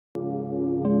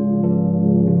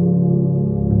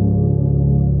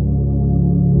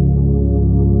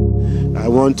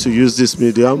want to use this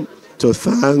medium to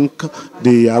thank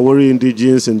the Awori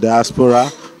indigenes in diaspora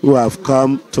who have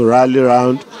come to rally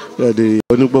around the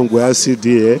Onigbongbo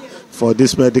LCDA for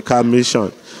this medical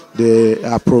mission. They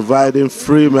are providing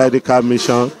free medical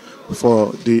mission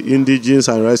for the indigenes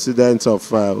and residents of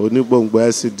Onigbongbo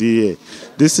LCDA.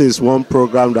 This is one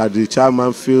program that the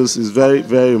chairman feels is very,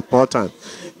 very important.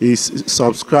 He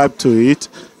subscribed to it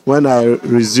when I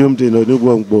resumed in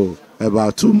Onigbongbo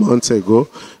about 2 months ago.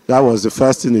 That was the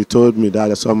first thing he told me,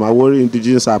 that some Awori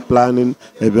indigenes are planning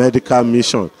a medical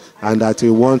mission and that he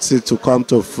wants it to come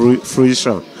to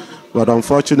fruition. But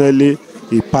unfortunately,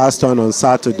 he passed on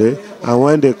Saturday, and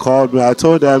when they called me, I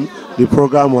told them the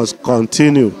program was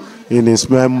continue in his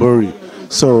memory.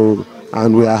 So,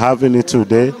 and we are having it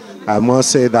today. I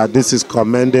must say that this is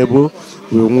commendable.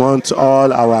 We want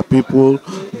all our people,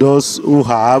 those who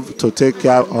have, to take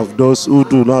care of those who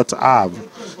do not have.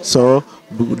 So,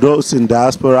 those in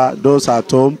diaspora, those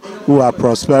at home who are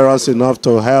prosperous enough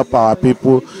to help our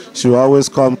people should always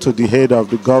come to the head of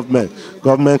the government.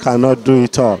 Government cannot do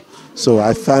it all. So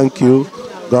I thank you.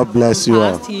 God bless you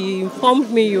all. He informed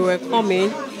me you were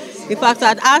coming. In fact,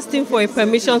 I'd asked him for a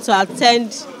permission to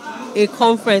attend a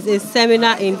conference, a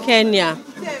seminar in Kenya.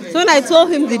 So when I told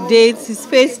him the dates, his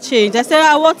face changed. I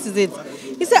said, what is it?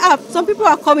 He said, some people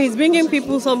are coming. He's bringing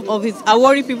people, some of his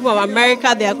Awori people from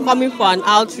America. They are coming for an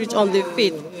outreach on the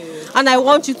 5th. And I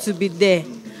want you to be there.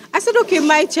 I said, okay,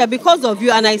 my chair, because of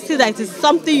you, and I see that it is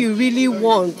something you really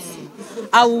want,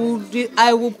 I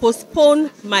will postpone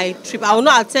my trip. I will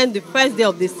not attend the first day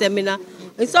of the seminar.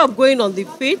 Instead of going on the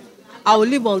 5th, I will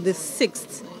leave on the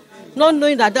 6th. Not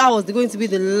knowing that that was going to be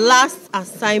the last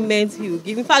assignment he will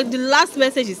give. In fact, the last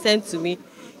message he sent to me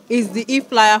is the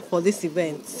e-flyer for this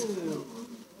event.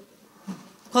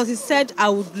 Because he said, I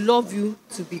would love you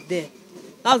to be there.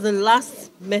 That was the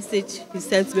last message he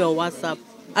sent me on WhatsApp.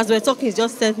 As we were talking, he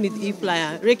just sent me the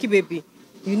e-flyer. Reiki baby,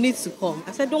 you need to come.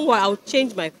 I said, don't worry, I'll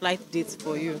change my flight dates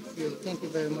for you. Thank you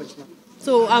very much, ma'am.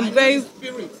 So I'm very...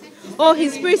 Oh,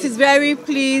 his spirit is very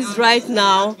pleased right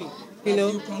now. You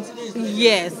know,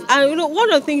 yes. And you know,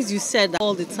 one of the things you said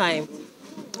all the time,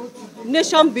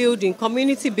 nation building,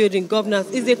 community building, governance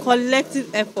is a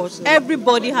collective effort.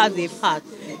 Everybody has a part.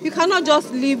 You cannot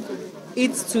just leave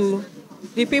it to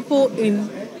the people in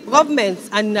government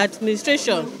and in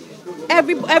administration.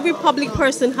 Every public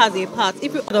person has a part.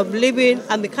 If you're of living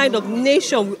and the kind of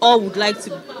nation we all would like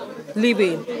to live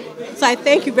in. So I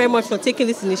thank you very much for taking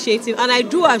this initiative, and I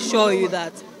do assure you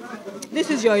that this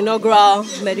is your inaugural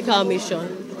medical mission.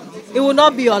 It will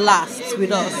not be your last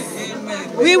with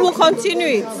us. We will continue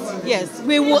it. Yes,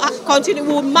 we will continue.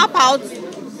 We will map out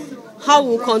how we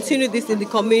will continue this in the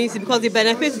community because it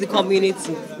benefits the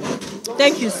community.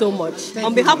 Thank you so much.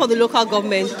 On behalf of the local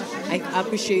government, I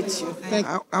appreciate you. Thank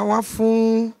you. I want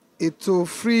for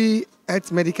free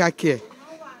health medical care,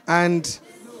 and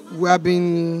we have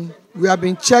been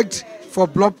checked for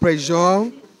blood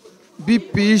pressure,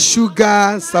 BP,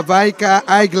 sugar, cervical,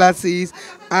 eyeglasses,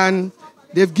 and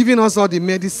they've given us all the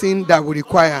medicine that we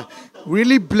require.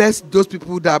 Really bless those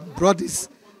people that brought this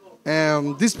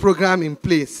program in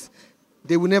place.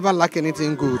 They will never lack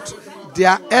anything good.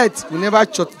 Their health will never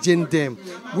shortchange them.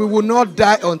 We will not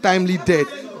die untimely death.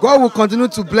 God will continue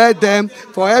to bless them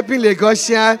for helping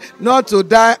Lagosians not to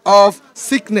die of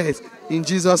sickness. In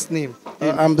Jesus' name.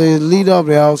 I'm the leader of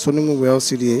the House Onigbongbo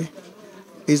LCDA.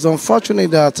 It's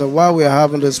unfortunate that while we are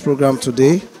having this program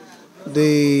today,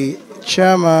 the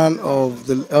chairman of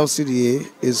the LCDA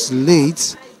is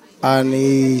late, and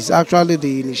he's actually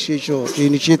the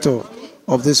initiator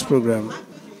of this program.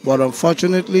 But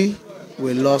unfortunately,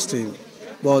 we lost him.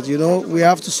 But you know, we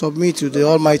have to submit to the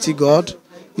Almighty God.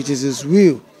 It is His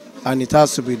will, and it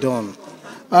has to be done.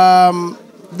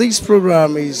 This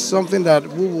program is something that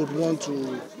we would want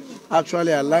to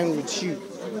actually align with you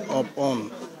upon.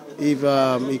 If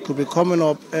it could be coming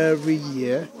up every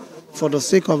year for the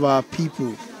sake of our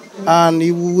people. And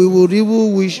we would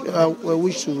even wish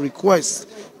to request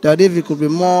that if it could be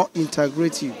more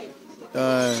integrative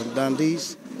than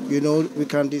this, you know, we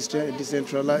can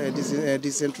decentralize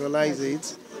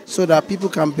it so that people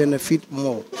can benefit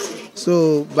more.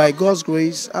 So by God's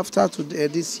grace, after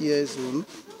this year's Zoom,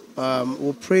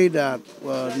 we'll pray that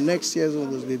next year's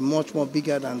Zoom will be much more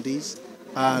bigger than this,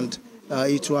 and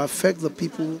it will affect the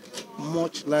people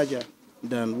much larger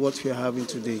than what we are having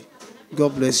today.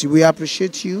 God bless you. We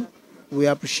appreciate you. We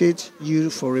appreciate you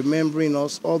for remembering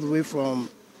us all the way from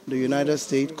the United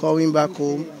States, coming back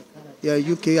home,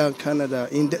 UK and Canada,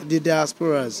 in the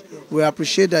diasporas. We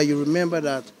appreciate that you remember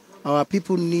that our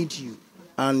people need you,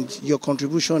 and your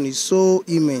contribution is so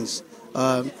immense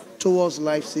towards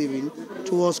life saving,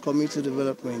 towards community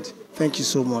development. Thank you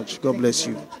so much. God bless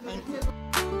you.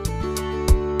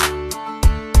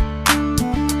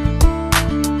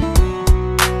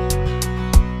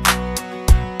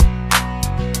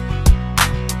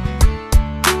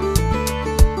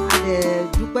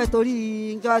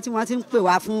 Torí ìjọ tí wọ́n ti ń pè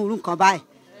wá fún irú nǹkan báyìí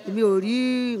mi ò rí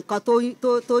nǹkan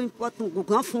tó important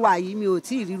gan fún wa yìí mi ò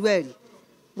tí ì rírú ẹ̀ rí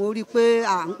mo rí pé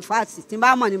in fact tí n bá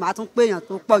mọ̀ ni màá tún pè èèyàn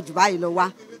tó pọ̀ jù báyìí lọ wá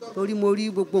torí mo rí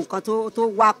gbogbo nǹkan tó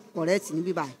wà correct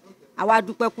níbí báyìí àwa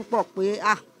dúpẹ́ púpọ̀ pé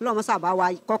Ọlọ́run sábà wa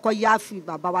kọ́kọ́ yááfì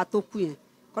bàbá wa tó kú yẹn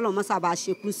k'Ọlọ́run sábà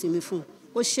ṣekú sinmi fún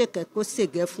kó ṣèkẹ́ kó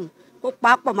ṣègẹ́ fún kó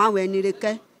pàápọ̀ máwọn ẹni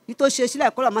rekẹ́ yìí tó ṣe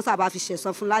sílẹ̀ k'Ọlọ́run sábà fi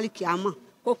ṣẹ̀san fún lálìkì àmọ́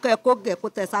kó kẹ́ kó gẹ̀ kó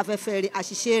tẹ̀ sáfẹ́fẹ́ rẹ̀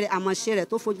àṣìṣe rẹ̀ àmọ̀ṣe rẹ̀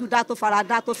tó fojú dá tó fara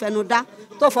dá tó fẹnu dá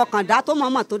tó fọkàn dá tó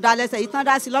mọ̀ọ́mọ̀ tó dá lẹ́sẹ̀ yìí tán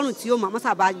dá sí lọ́rùn tí yóò mọ̀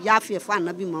sábà yááfì ẹ̀fọ́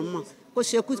ànábì mọ̀ọ́mọ̀ kó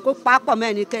ṣe kó pàápọ̀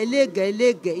mẹ́rin kẹ́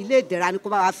ilé ìdẹ̀ra ni kó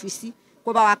bá wa fi sí kó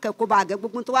bá wa kẹ́ kó bá wa gẹ́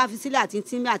gbogbo tó wá fi sílẹ̀ àti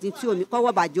tí mi àti tí omi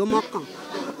kọ́wọ́ bàjẹ́ ó mọ́kàn.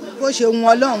 bó ṣe wọn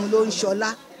Ọlọ́run ló ń ṣọlá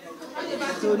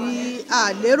torí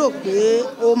a lérò pé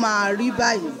ó máa rí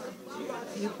báyìí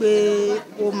wípé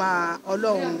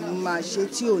Ọlọ́run máa ṣe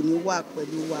tí ò ní wà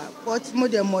pẹ̀lú wa but mo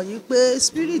dẹ̀ mọ̀ yìí pé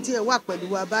spirit ẹ̀ wà pẹ̀lú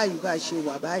wa báyìí bá ṣe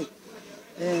wà báyìí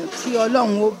kí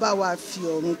Ọlọ́run ó bá wa fi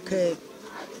ọ̀run kẹ́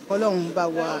Ọlọ́run bá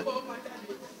wa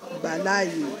gbà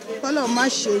láàyè Ọlọ́run má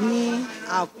ṣe ní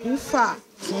àkúfà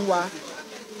fún wa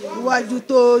iwájú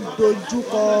tó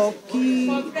dojúkọ kí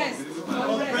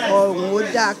ọ̀run ó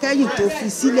dáa kẹ́yìn tó fi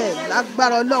sílẹ̀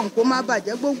lágbára Ọlọ́run kó má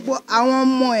bàjẹ́ gbogbo àwọn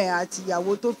ọmọ ẹ̀ àti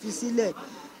ìyàwó tó fi sílẹ̀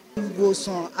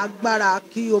ìwòsàn agbára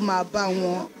kí ó máa bá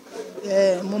wọn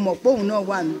mo mọ̀ pé òun náà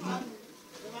wà níbí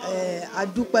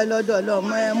adúpẹ́ lọ́dọ̀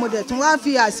Ọlọ́run mo dẹ̀ tún wá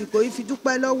fi àsìkò yìí fi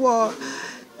dúpẹ́ lọ́wọ́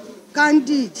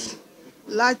Candid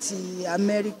láti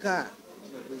Amẹ́ríkà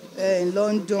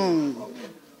London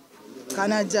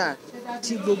Canada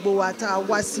tí gbogbo wa tá a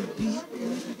wá síbí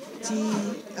tí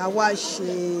a wá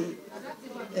ṣe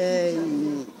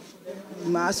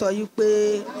màá sọ yí pé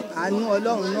àánú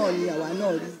Ọlọ́run náà ni àwa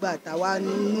náà rí gbà táwa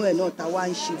nínú ẹ̀ náà táwa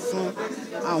ń ṣe fún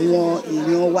àwọn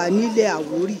èèyàn wa nílé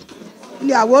Àwórì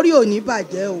ilé Àwórì ò ní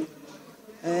bàjẹ́ o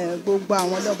gbogbo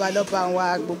àwọn lọ́balọ́ba wa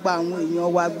gbogbo àwọn èèyàn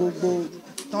wa gbogbo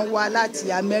tán wá láti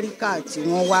Amẹ́ríkà tí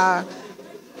wọ́n wá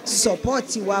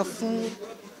sọ́pọ́ọ̀tì wa fún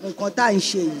nǹkan tá à ń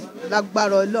ṣe yìí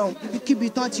lágbára Ọlọ́run ibikíbi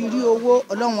tán ti rí owó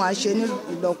Ọlọ́run á ṣe ní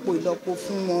ìlọ́po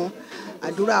fún wọn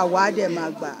àdúrà wa dẹ̀ máa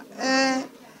gbà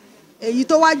èyí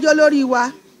tó wá jọ lórí wa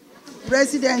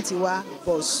president wa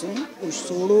Bọ̀sún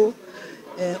Òṣòro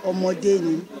ọmọdé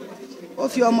ni ó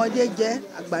fi ọmọdé jẹ́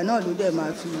àgbà náà ló dẹ̀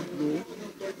máa fi lò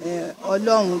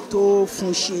Ọlọ́run tó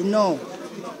fún ṣe náà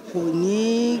kò ní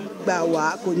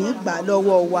gbà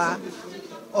lọ́wọ́ wa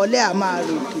ọlẹ́ à máa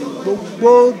ròkè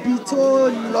gbogbo bí tó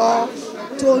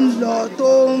ń lọ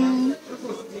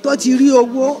tó ti rí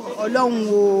owó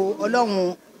Ọlọ́run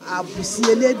àbùsí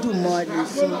Elédùmarè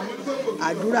fún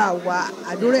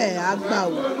àdúrà ẹ̀ á gbà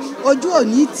o ojú ò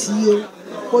ní tì í o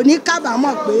kò ní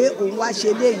kábàámọ̀ pé òun wá ṣe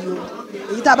léyìí o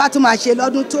èyí tá a bá tún máa ṣe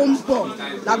lọ́dún tó ń bọ̀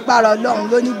lágbára Ọlọ́run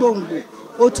l'Ónígbòǹgbò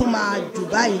ó tún máa jù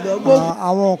báyìí lọ.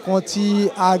 àwọn nǹkan tí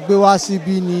a gbé wá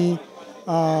síbí ni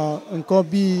nǹkan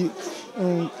bíi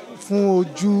fún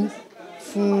ojú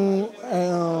fún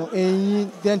eyín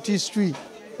dentistry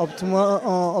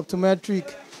optometric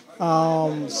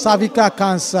cervical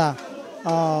cancer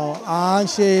à ń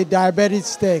ṣe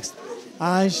diabetes test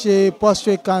à ń ṣe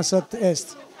prostate cancer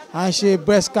test à ń ṣe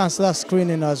breast cancer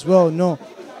screening as well no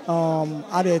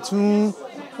a dẹ̀ tún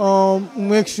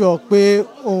make sure pé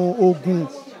oògùn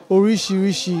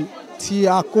oríṣiríṣi tí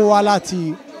a kó wá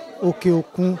láti òkè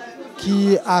òkun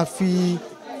kí a fi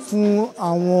fún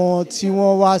àwọn tí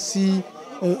wọ́n wá sí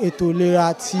ètò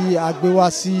ìlera tí a gbé wá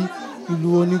sí ìlú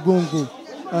Onígbòǹgbò.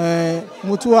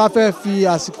 Mo tún wá fẹ́ fi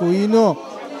àsìkò yìí náà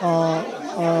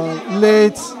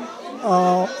late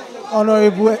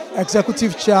honourable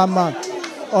executive chairman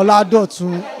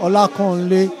Ọládọ̀tun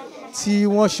Ọlákànlé tí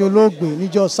wọ́n ṣe olóògbé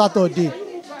níjọ́ Saturday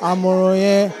àmọ̀ràn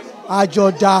yẹn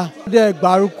àjọdá dẹ̀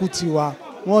gbárùkù tiwa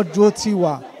wọ́n dúró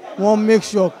tiwa wọ́n make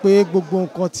sure pé gbogbo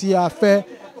nǹkan tí a fẹ́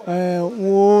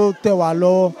wọ́n tẹ̀ wá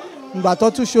lọ́wọ́ ìgbà tó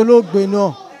tún ṣe olóògbé náà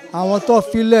àwọn tó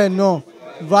filẹ̀ náà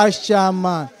vice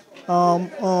chairman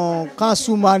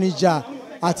council manager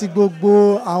àti gbogbo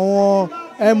àwọn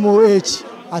MOH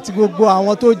àti gbogbo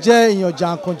àwọn tó jẹ́ èèyàn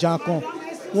jàǹkànjàǹkàn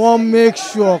wọ́n make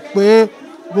sure pé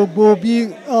gbogbo bí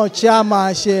chairman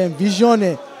ṣe envision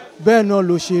ẹ̀ bẹ́ẹ̀ náà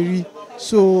ló ṣe rí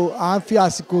so à ń fi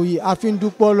àsìkò yìí a fi ń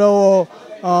dúpọ́ lọ́wọ́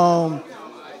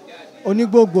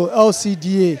Onígbòǹgbò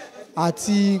LCDA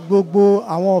àti gbogbo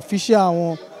àwọn official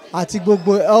wọn àti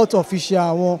gbogbo health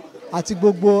official wọn àti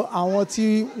gbogbo àwọn tí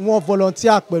wọ́n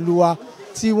volunteer pẹ̀lú wa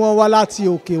tí wọ́n wá láti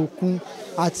òkè òkun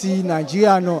àti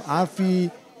Nàìjíríà náà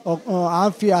à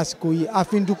ń fi àsìkò yìí a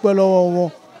fi ń dúpẹ́ lọ́wọ́ wọn.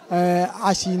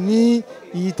 A sì ní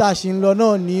èyí tá a ṣì ń lọ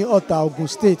náà ní Ọ̀tà Ogun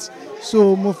State,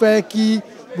 so mo fẹ́ kí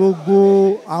gbogbo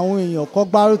àwọn èèyàn kó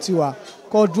gbárò tiwa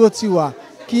kó dúró tiwa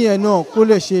kí ẹ̀ náà kó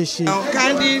lè ṣeé ṣe.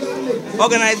 Candid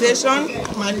organization,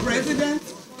 my president,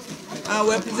 and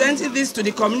we're presenting this to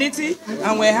the community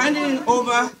and we're handing it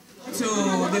over to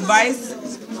the vice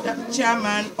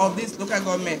chairman of this local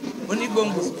government,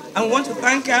 Onigbongbo. And we want to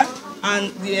thank her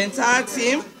and the entire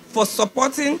team for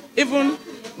supporting even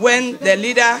when the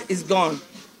leader is gone.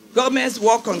 Government's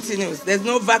work continues. There's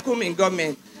no vacuum in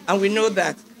government, and we know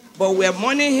that. But we're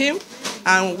mourning him,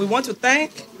 and we want to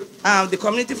thank the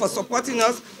community for supporting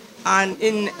us. And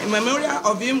in memorial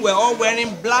of him, we're all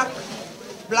wearing black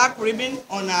ribbon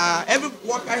on every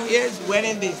worker here is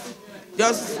wearing this,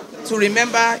 just to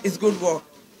remember his good work.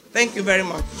 Thank you very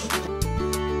much.